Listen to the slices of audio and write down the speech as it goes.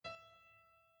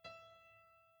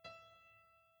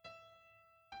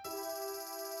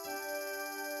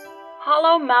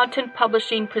Hollow Mountain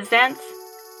Publishing presents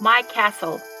My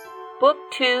Castle, Book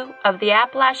 2 of the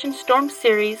Appalachian Storm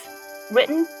series,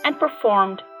 written and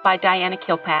performed by Diana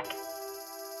Kilpack.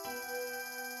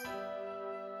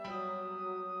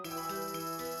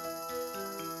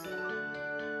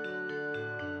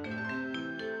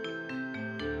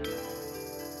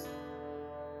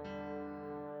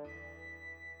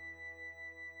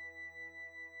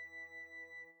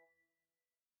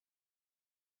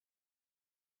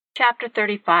 Chapter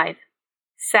 35.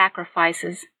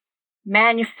 Sacrifices.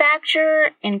 Manufacturer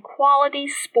in quality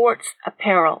sports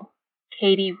apparel.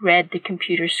 Katie read the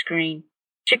computer screen.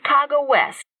 Chicago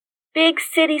West. Big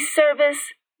city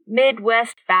service.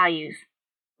 Midwest values.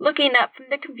 Looking up from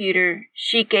the computer,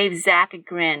 she gave Zach a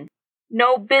grin.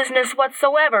 No business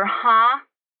whatsoever, huh?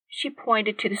 She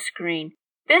pointed to the screen.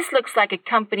 This looks like a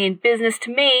company in business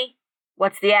to me.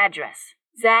 What's the address?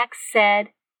 Zach said,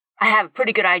 I have a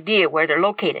pretty good idea where they're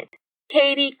located.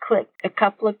 Katie clicked a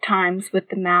couple of times with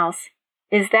the mouse.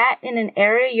 Is that in an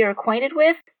area you're acquainted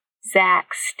with?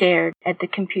 Zach stared at the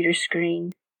computer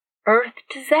screen. Earth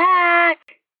to Zach,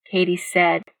 Katie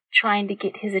said, trying to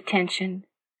get his attention.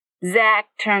 Zach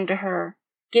turned to her,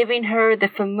 giving her the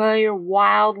familiar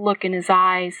wild look in his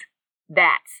eyes.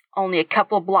 That's only a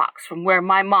couple of blocks from where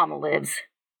my mama lives.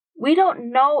 We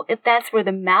don't know if that's where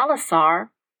the Malice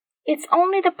are. It's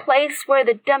only the place where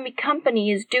the dummy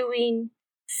company is doing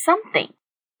something.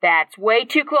 That's way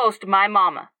too close to my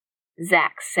mama,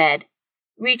 Zach said.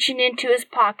 Reaching into his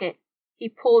pocket, he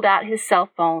pulled out his cell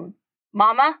phone.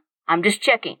 Mama, I'm just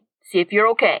checking. See if you're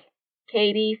okay.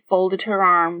 Katie folded her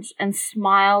arms and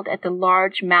smiled at the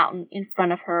large mountain in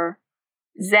front of her.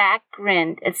 Zach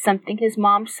grinned at something his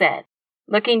mom said.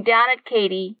 Looking down at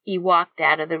Katie, he walked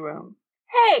out of the room.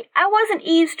 Hey, I wasn't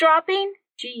eavesdropping,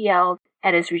 she yelled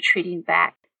at his retreating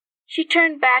back. She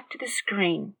turned back to the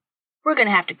screen. We're going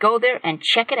to have to go there and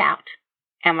check it out.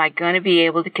 Am I going to be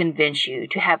able to convince you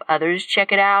to have others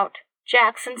check it out?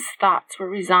 Jackson's thoughts were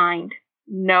resigned.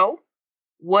 No?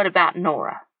 What about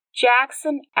Nora?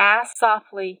 Jackson asked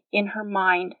softly in her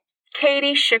mind.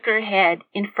 Katie shook her head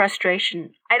in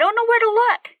frustration. I don't know where to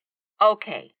look.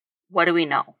 Okay, what do we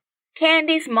know?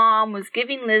 Candy's mom was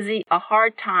giving Lizzie a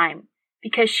hard time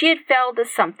because she had failed at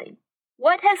something.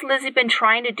 What has Lizzie been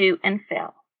trying to do and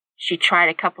fail? She tried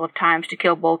a couple of times to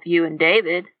kill both you and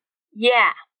David.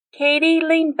 Yeah. Katie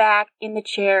leaned back in the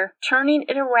chair, turning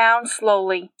it around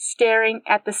slowly, staring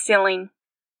at the ceiling.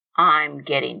 I'm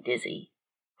getting dizzy.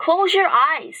 Close your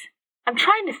eyes. I'm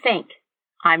trying to think.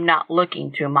 I'm not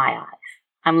looking through my eyes.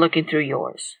 I'm looking through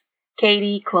yours.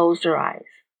 Katie closed her eyes.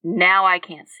 Now I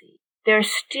can't see. They're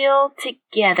still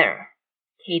together,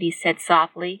 Katie said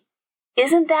softly.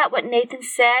 Isn't that what Nathan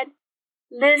said?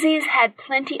 Lizzie's had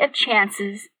plenty of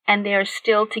chances, and they are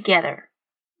still together.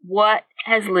 What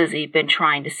has Lizzie been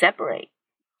trying to separate?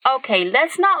 Okay,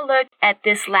 let's not look at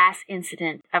this last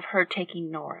incident of her taking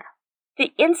Nora.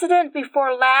 The incident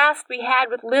before last we had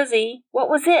with Lizzie, what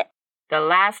was it? The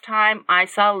last time I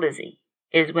saw Lizzie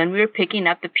is when we were picking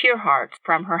up the Pure Hearts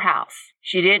from her house.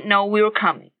 She didn't know we were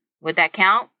coming. Would that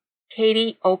count?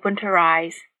 Katie opened her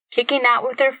eyes. Kicking out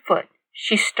with her foot,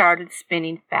 she started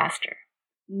spinning faster.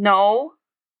 No,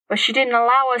 but she didn't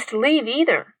allow us to leave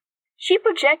either. She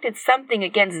projected something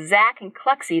against Zach and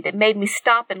Cluxy that made me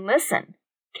stop and listen.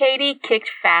 Katie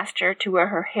kicked faster to where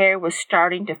her hair was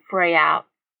starting to fray out.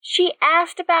 She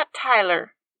asked about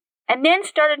Tyler, and then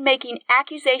started making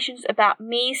accusations about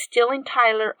me stealing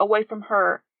Tyler away from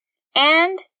her,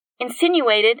 and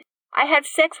insinuated I had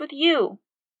sex with you.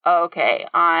 Okay,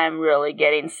 I'm really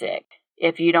getting sick.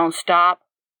 If you don't stop,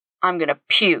 I'm gonna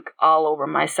puke all over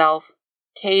myself.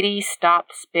 Katie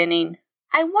stopped spinning.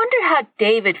 I wonder how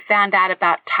David found out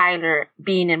about Tyler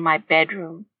being in my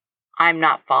bedroom. I'm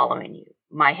not following you.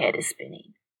 My head is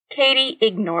spinning. Katie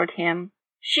ignored him.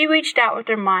 She reached out with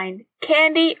her mind.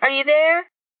 Candy, are you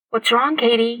there? What's wrong,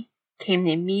 Katie? Came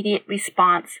the immediate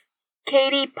response.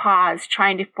 Katie paused,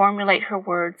 trying to formulate her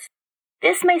words.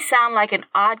 This may sound like an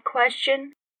odd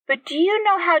question, but do you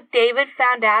know how David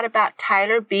found out about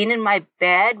Tyler being in my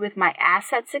bed with my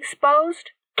assets exposed?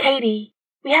 Katie,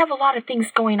 we have a lot of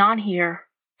things going on here.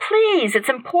 Please, it's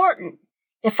important.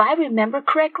 If I remember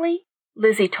correctly,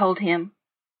 Lizzie told him.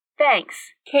 Thanks.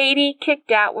 Katie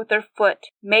kicked out with her foot,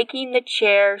 making the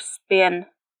chair spin.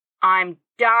 I'm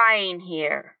dying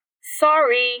here.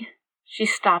 Sorry. She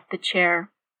stopped the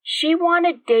chair. She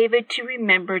wanted David to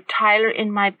remember Tyler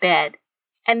in my bed,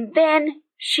 and then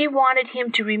she wanted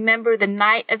him to remember the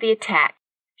night of the attack.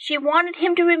 She wanted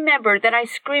him to remember that I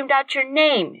screamed out your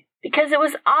name because it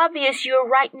was obvious you were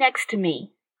right next to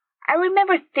me. I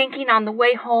remember thinking on the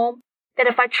way home that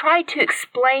if I tried to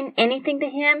explain anything to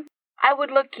him, I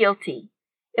would look guilty.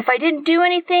 If I didn't do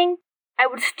anything, I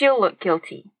would still look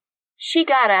guilty. She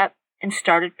got up and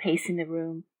started pacing the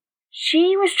room.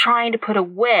 She was trying to put a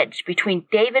wedge between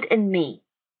David and me.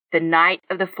 The night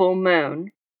of the full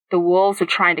moon, the wolves are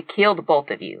trying to kill the both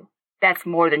of you. That's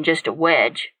more than just a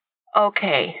wedge.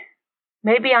 Okay,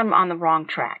 maybe I'm on the wrong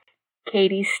track.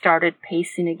 Katie started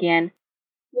pacing again.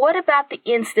 What about the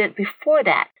incident before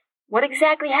that? What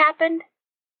exactly happened?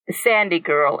 The Sandy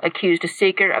girl accused a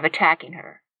seeker of attacking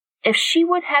her. If she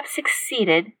would have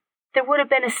succeeded, there would have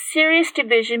been a serious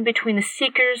division between the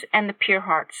Seekers and the Pure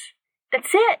Hearts.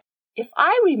 That's it. If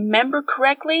I remember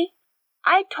correctly,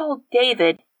 I told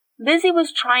David Lizzie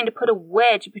was trying to put a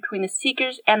wedge between the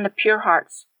Seekers and the Pure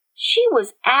Hearts. She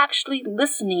was actually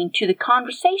listening to the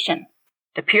conversation.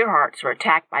 The Pure Hearts were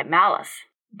attacked by Malice.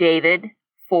 David,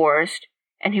 Forrest,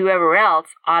 and whoever else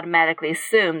automatically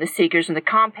assumed the Seekers in the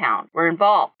compound were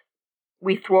involved.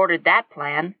 We thwarted that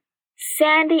plan.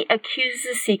 Sandy accused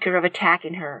the Seeker of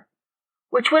attacking her,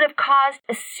 which would have caused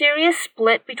a serious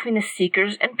split between the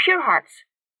Seekers and Pure Hearts.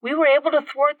 We were able to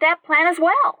thwart that plan as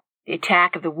well. The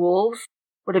attack of the wolves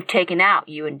would have taken out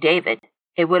you and David.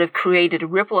 It would have created a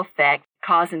ripple effect,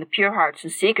 causing the Pure Hearts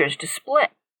and Seekers to split.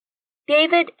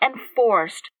 David and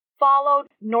Forrest followed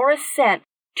Nora's scent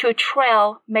to a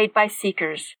trail made by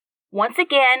Seekers. Once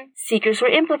again, Seekers were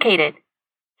implicated.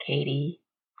 Katie,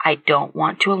 I don't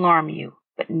want to alarm you,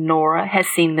 but Nora has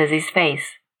seen Lizzie's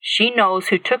face. She knows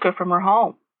who took her from her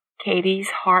home. Katie's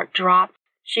heart dropped.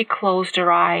 She closed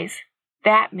her eyes.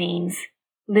 That means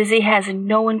Lizzie has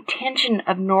no intention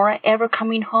of Nora ever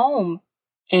coming home.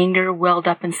 Anger welled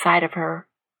up inside of her.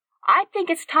 I think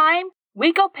it's time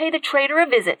we go pay the traitor a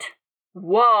visit.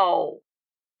 Whoa!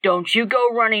 Don't you go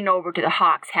running over to the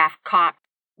Hawks half-cocked.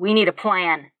 We need a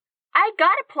plan. I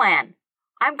got a plan.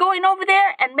 I'm going over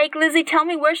there and make Lizzie tell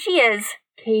me where she is.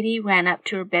 Katie ran up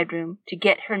to her bedroom to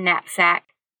get her knapsack.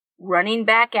 Running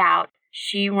back out,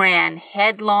 she ran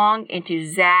headlong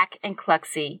into Zach and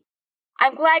Cluxy.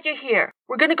 I'm glad you're here.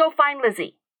 We're going to go find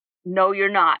Lizzie. No, you're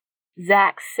not,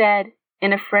 Zach said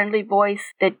in a friendly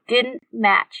voice that didn't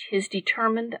match his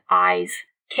determined eyes.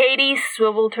 Katie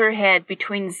swiveled her head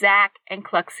between Zach and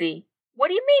Cluxy. What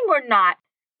do you mean we're not?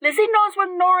 Lizzie knows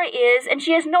where Nora is, and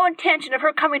she has no intention of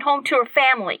her coming home to her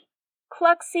family.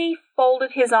 Cluxy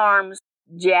folded his arms.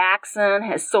 Jackson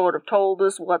has sort of told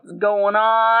us what's going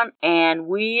on, and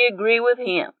we agree with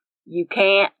him. You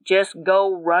can't just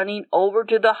go running over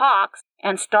to the Hawks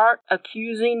and start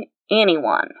accusing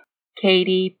anyone.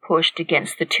 Katie pushed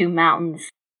against the two mountains.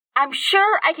 I'm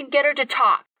sure I can get her to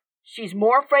talk. She's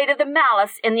more afraid of the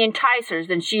Malice and the Enticers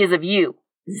than she is of you,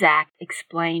 Zach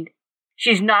explained.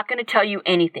 She's not going to tell you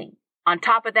anything. On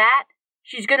top of that,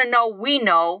 she's going to know we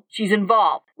know she's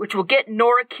involved, which will get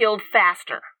Nora killed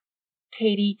faster.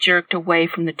 Katie jerked away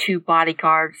from the two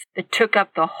bodyguards that took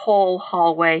up the whole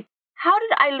hallway. How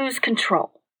did I lose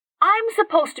control? I'm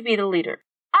supposed to be the leader.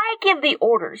 I give the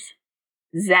orders.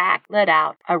 Zach let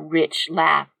out a rich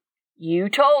laugh. You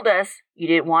told us you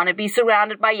didn't want to be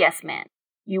surrounded by yes-men.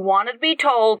 You wanted to be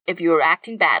told if you were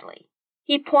acting badly.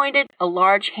 He pointed a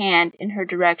large hand in her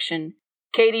direction.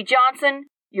 Katie Johnson,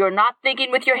 you're not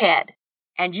thinking with your head,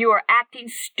 and you are acting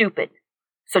stupid.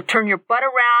 So turn your butt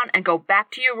around and go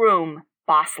back to your room,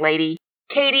 boss lady.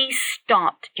 Katie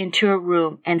stomped into her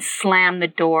room and slammed the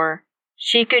door.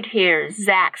 She could hear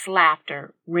Zach's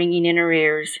laughter ringing in her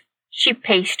ears. She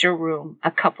paced her room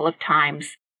a couple of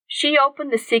times. She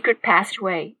opened the secret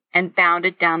passageway and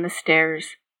bounded down the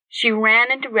stairs. She ran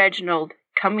into Reginald,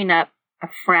 coming up, a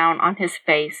frown on his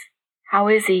face. How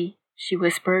is he? She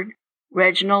whispered.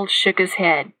 Reginald shook his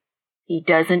head. He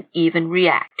doesn't even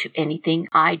react to anything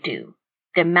I do.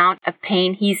 The amount of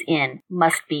pain he's in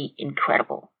must be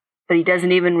incredible. But he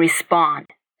doesn't even respond.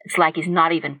 It's like he's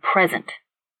not even present.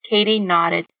 Katie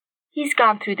nodded. He's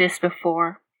gone through this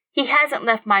before. He hasn't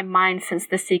left my mind since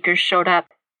the Seekers showed up.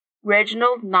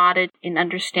 Reginald nodded in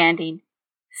understanding.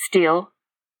 Still,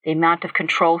 the amount of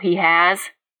control he has?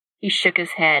 He shook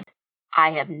his head.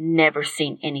 I have never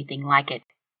seen anything like it.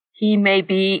 He may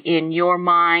be in your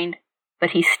mind,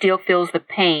 but he still feels the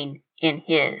pain in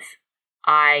his.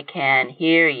 I can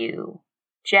hear you.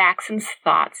 Jackson's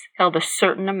thoughts held a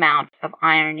certain amount of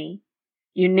irony.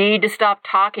 You need to stop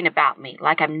talking about me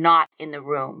like I'm not in the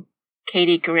room.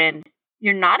 Katie grinned.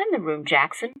 You're not in the room,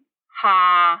 Jackson.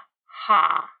 Ha,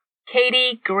 ha.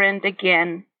 Katie grinned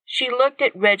again. She looked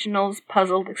at Reginald's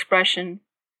puzzled expression.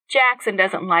 Jackson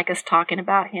doesn't like us talking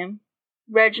about him.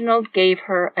 Reginald gave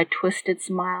her a twisted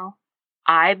smile.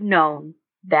 I've known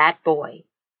that boy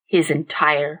his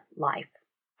entire life.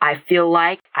 I feel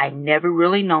like I never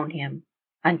really known him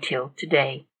until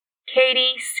today.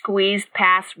 Katie squeezed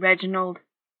past Reginald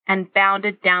and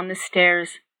bounded down the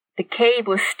stairs. The cave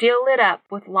was still lit up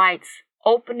with lights.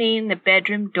 Opening the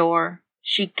bedroom door,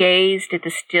 she gazed at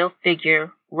the still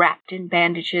figure wrapped in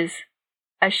bandages.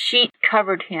 A sheet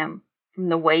covered him from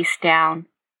the waist down.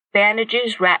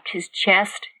 Bandages wrapped his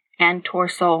chest and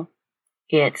torso.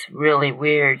 It's really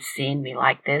weird seeing me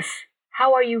like this.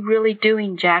 How are you really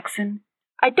doing, Jackson?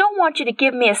 I don't want you to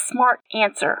give me a smart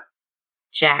answer.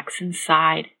 Jackson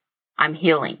sighed. I'm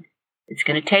healing. It's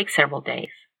going to take several days.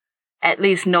 At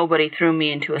least nobody threw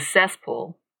me into a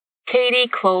cesspool. Katie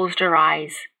closed her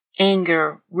eyes,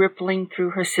 anger rippling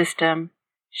through her system.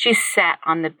 She sat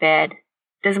on the bed.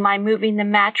 Does my moving the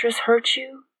mattress hurt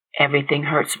you? Everything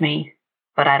hurts me,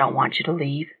 but I don't want you to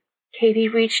leave. Katie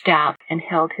reached out and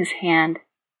held his hand.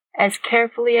 As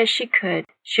carefully as she could,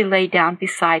 she lay down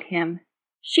beside him.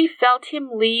 She felt him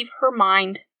leave her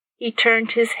mind. He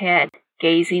turned his head,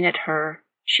 gazing at her.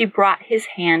 She brought his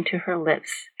hand to her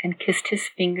lips and kissed his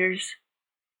fingers.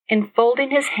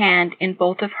 Enfolding his hand in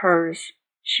both of hers,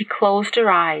 she closed her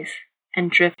eyes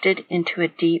and drifted into a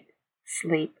deep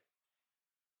sleep.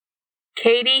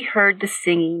 Katie heard the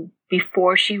singing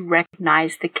before she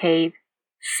recognized the cave.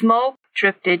 Smoke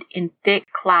drifted in thick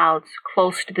clouds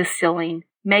close to the ceiling,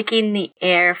 making the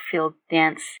air feel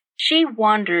dense. She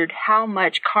wondered how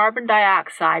much carbon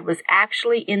dioxide was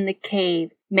actually in the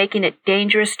cave, making it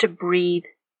dangerous to breathe.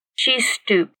 She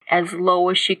stooped as low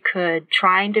as she could,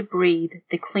 trying to breathe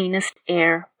the cleanest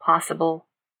air possible.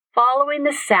 Following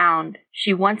the sound,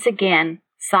 she once again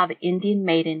saw the Indian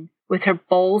maiden with her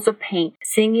bowls of paint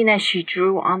singing as she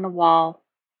drew on the wall.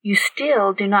 You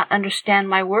still do not understand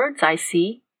my words, I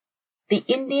see, the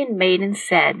Indian maiden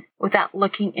said without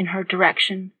looking in her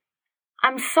direction.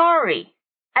 I'm sorry.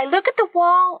 I look at the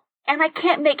wall and I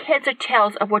can't make heads or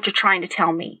tails of what you're trying to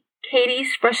tell me.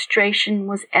 Katie's frustration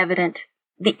was evident.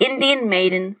 The Indian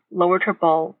maiden lowered her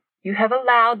bowl. You have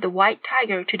allowed the white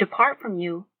tiger to depart from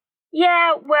you.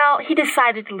 Yeah, well, he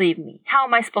decided to leave me. How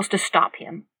am I supposed to stop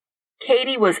him?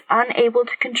 Katie was unable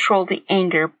to control the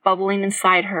anger bubbling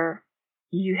inside her.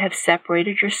 You have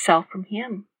separated yourself from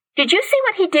him. Did you see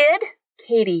what he did?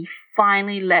 Katie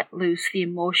finally let loose the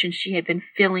emotion she had been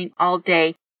feeling all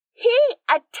day. He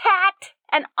attacked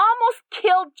and almost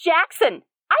killed Jackson.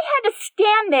 I had to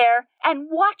stand there and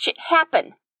watch it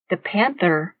happen. The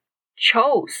panther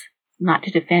chose not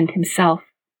to defend himself.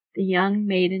 The young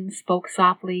maiden spoke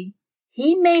softly.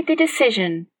 He made the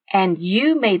decision, and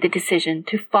you made the decision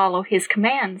to follow his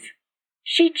commands.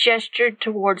 She gestured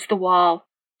towards the wall.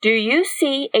 Do you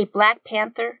see a black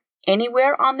panther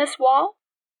anywhere on this wall?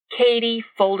 Katie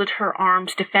folded her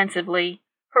arms defensively,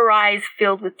 her eyes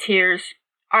filled with tears.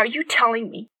 Are you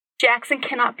telling me Jackson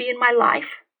cannot be in my life?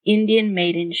 Indian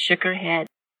maiden shook her head.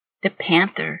 The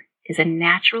panther is a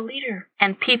natural leader,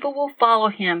 and people will follow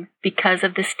him because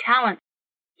of this talent.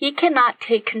 He cannot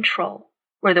take control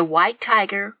where the white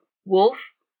tiger, wolf,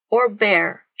 or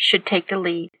bear should take the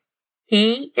lead.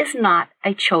 He is not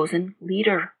a chosen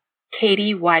leader.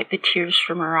 Katie wiped the tears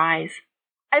from her eyes.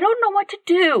 I don't know what to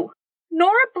do.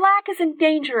 Nora Black is in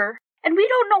danger, and we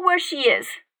don't know where she is.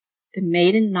 The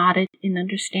maiden nodded in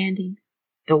understanding.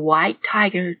 The white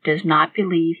tiger does not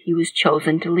believe he was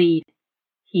chosen to lead.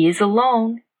 He is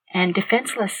alone and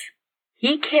defenseless.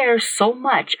 He cares so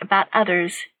much about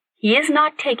others, he is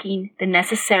not taking the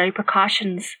necessary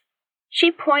precautions.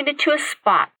 She pointed to a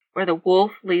spot where the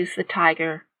wolf leaves the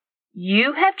tiger.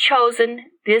 You have chosen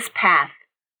this path,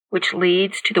 which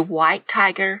leads to the white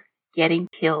tiger getting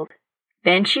killed.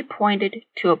 Then she pointed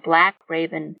to a black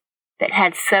raven that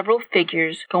had several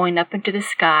figures going up into the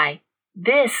sky.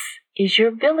 This is your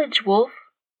village, Wolf.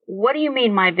 What do you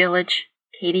mean, my village?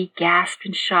 Katie gasped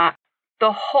in shock.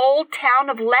 The whole town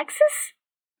of Lexus?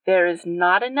 There is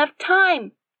not enough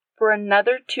time for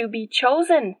another to be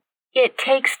chosen. It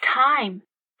takes time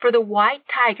for the white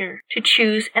tiger to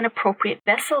choose an appropriate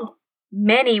vessel.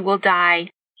 Many will die.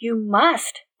 You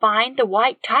must find the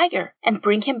white tiger and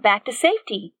bring him back to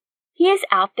safety. He is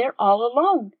out there all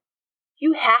alone.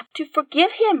 You have to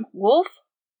forgive him, Wolf.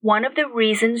 One of the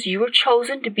reasons you were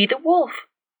chosen to be the wolf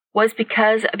was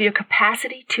because of your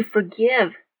capacity to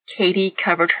forgive. Katie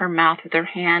covered her mouth with her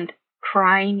hand,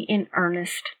 crying in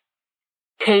earnest.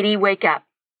 Katie, wake up.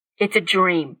 It's a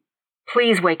dream.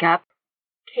 Please wake up.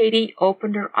 Katie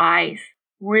opened her eyes,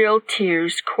 real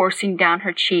tears coursing down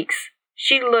her cheeks.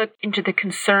 She looked into the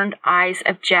concerned eyes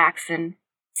of Jackson.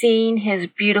 Seeing his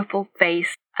beautiful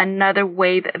face, another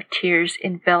wave of tears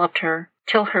enveloped her,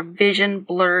 till her vision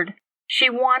blurred.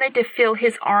 She wanted to feel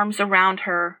his arms around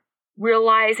her.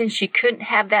 Realizing she couldn't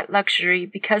have that luxury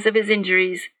because of his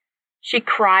injuries, she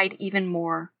cried even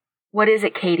more. What is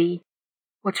it, Katie?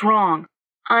 What's wrong?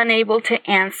 Unable to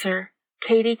answer,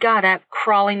 Katie got up,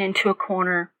 crawling into a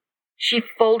corner. She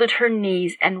folded her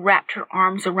knees and wrapped her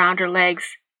arms around her legs.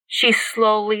 She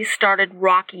slowly started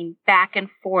rocking back and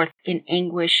forth in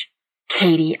anguish.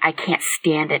 Katie, I can't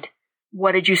stand it.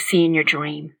 What did you see in your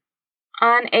dream?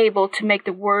 Unable to make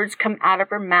the words come out of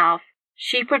her mouth,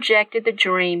 she projected the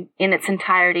dream in its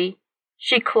entirety.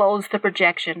 She closed the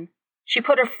projection. She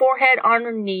put her forehead on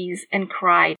her knees and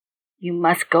cried, You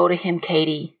must go to him,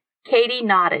 Katie. Katie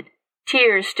nodded,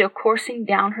 tears still coursing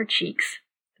down her cheeks.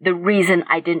 The reason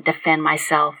I didn't defend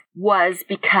myself was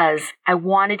because I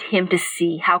wanted him to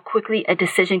see how quickly a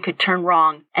decision could turn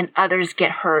wrong and others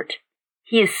get hurt.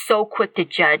 He is so quick to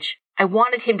judge. I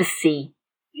wanted him to see.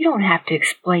 You don't have to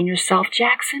explain yourself,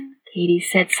 Jackson, Katie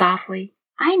said softly.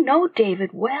 I know David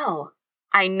well.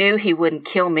 I knew he wouldn't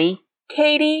kill me.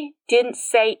 Katie didn't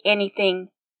say anything,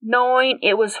 knowing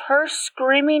it was her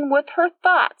screaming with her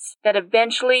thoughts that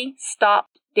eventually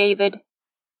stopped David.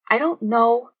 I don't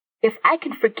know if I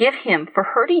can forgive him for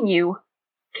hurting you.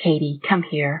 Katie, come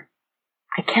here.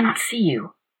 I cannot see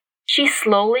you. She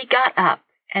slowly got up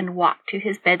and walked to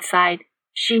his bedside.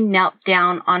 She knelt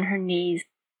down on her knees.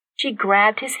 She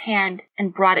grabbed his hand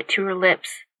and brought it to her lips.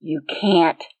 You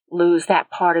can't lose that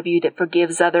part of you that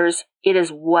forgives others. It is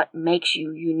what makes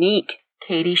you unique.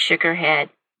 Katie shook her head.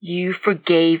 You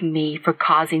forgave me for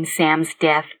causing Sam's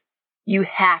death. You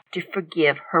have to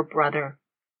forgive her brother.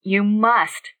 You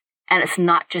must. And it's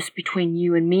not just between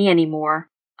you and me anymore.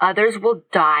 Others will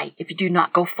die if you do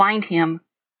not go find him.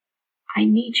 I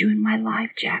need you in my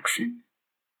life, Jackson.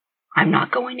 I'm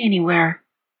not going anywhere.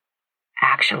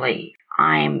 Actually,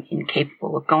 I'm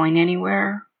incapable of going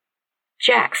anywhere.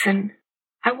 Jackson,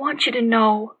 I want you to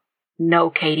know. No,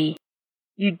 Katie.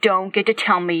 You don't get to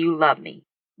tell me you love me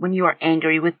when you are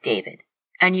angry with David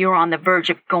and you're on the verge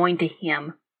of going to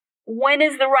him. When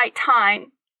is the right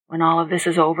time? When all of this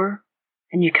is over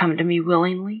and you come to me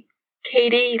willingly?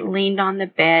 Katie leaned on the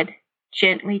bed,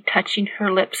 gently touching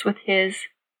her lips with his.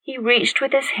 He reached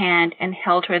with his hand and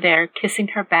held her there, kissing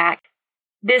her back.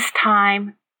 This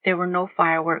time, there were no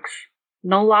fireworks,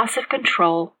 no loss of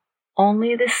control,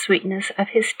 only the sweetness of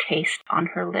his taste on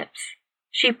her lips.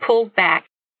 She pulled back,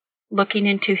 looking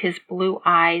into his blue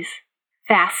eyes,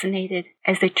 fascinated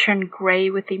as they turned gray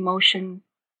with emotion.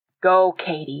 Go,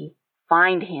 Katie.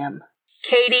 Find him.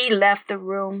 Katie left the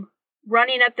room,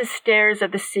 running up the stairs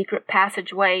of the secret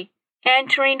passageway.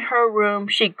 Entering her room,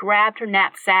 she grabbed her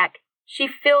knapsack. She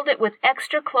filled it with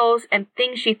extra clothes and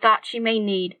things she thought she may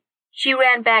need. She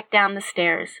ran back down the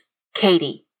stairs.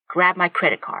 Katie, grab my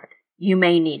credit card. You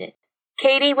may need it.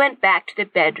 Katie went back to the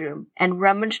bedroom and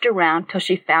rummaged around till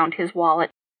she found his wallet.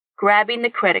 Grabbing the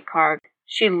credit card,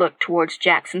 she looked towards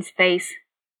Jackson's face.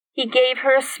 He gave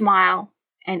her a smile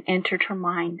and entered her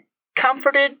mind.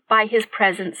 Comforted by his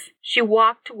presence, she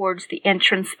walked towards the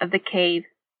entrance of the cave.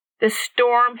 The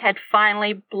storm had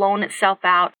finally blown itself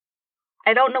out.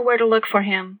 I don't know where to look for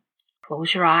him.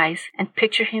 Close your eyes and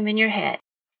picture him in your head.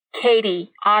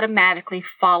 Katie automatically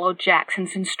followed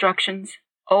Jackson's instructions.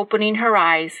 Opening her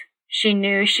eyes, she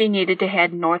knew she needed to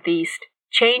head northeast.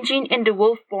 Changing into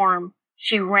wolf form,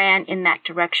 she ran in that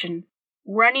direction.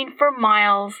 Running for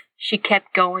miles, she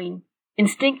kept going,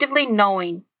 instinctively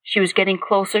knowing she was getting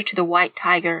closer to the white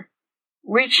tiger.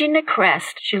 Reaching the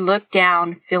crest, she looked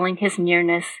down, feeling his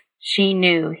nearness. She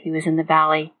knew he was in the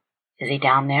valley. Is he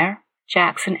down there?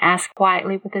 Jackson asked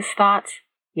quietly with his thoughts.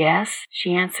 Yes,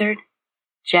 she answered.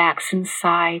 Jackson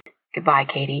sighed. Goodbye,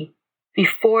 Katie.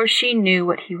 Before she knew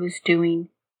what he was doing,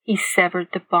 he severed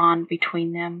the bond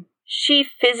between them. She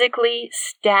physically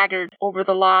staggered over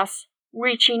the loss,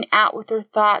 reaching out with her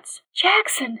thoughts.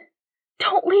 Jackson,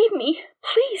 don't leave me,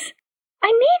 please.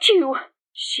 I need you.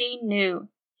 She knew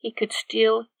he could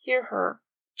still hear her.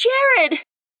 Jared,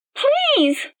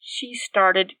 please. She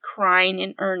started crying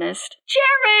in earnest.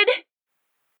 Jared!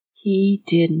 He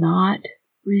did not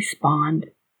respond.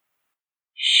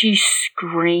 She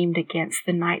screamed against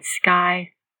the night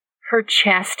sky, her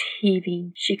chest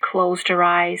heaving. She closed her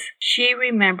eyes. She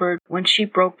remembered when she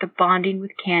broke the bonding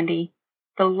with Candy.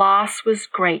 The loss was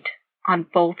great on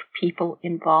both people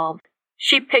involved.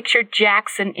 She pictured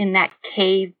Jackson in that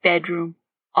cave bedroom,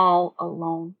 all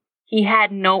alone. He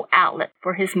had no outlet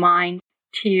for his mind.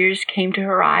 Tears came to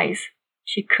her eyes.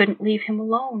 She couldn't leave him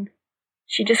alone.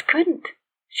 She just couldn't.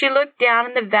 She looked down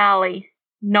in the valley,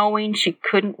 knowing she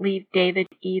couldn't leave David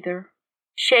either.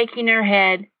 Shaking her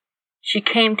head, she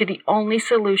came to the only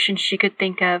solution she could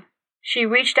think of. She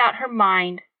reached out her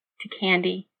mind to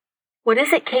Candy. What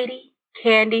is it, Katie?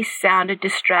 Candy sounded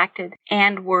distracted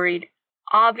and worried.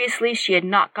 Obviously, she had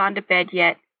not gone to bed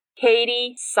yet.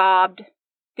 Katie sobbed.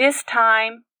 This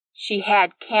time, She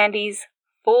had Candy's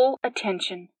full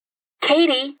attention.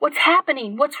 Katie, what's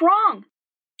happening? What's wrong?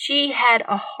 She had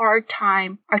a hard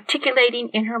time articulating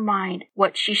in her mind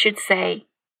what she should say.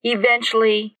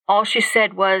 Eventually, all she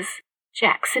said was,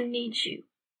 "Jackson needs you."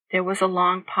 There was a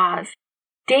long pause.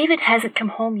 "David hasn't come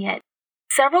home yet.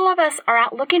 Several of us are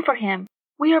out looking for him.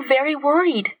 We are very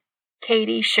worried."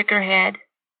 Katie shook her head.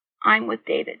 "I'm with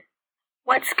David."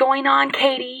 "What's going on,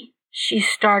 Katie?" She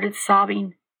started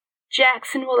sobbing.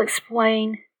 "Jackson will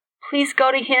explain. Please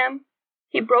go to him.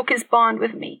 He broke his bond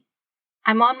with me.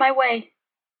 I'm on my way."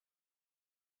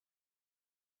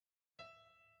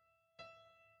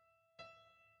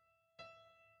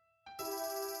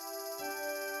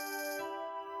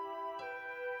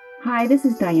 Hi, this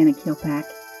is Diana Kilpack.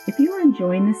 If you are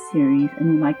enjoying this series and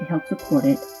would like to help support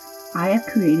it, I have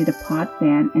created a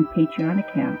Podfan and Patreon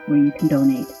account where you can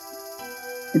donate.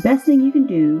 The best thing you can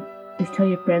do is tell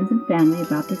your friends and family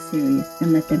about this series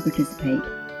and let them participate.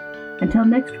 Until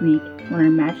next week, when our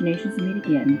imaginations meet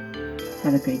again,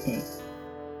 have a great day.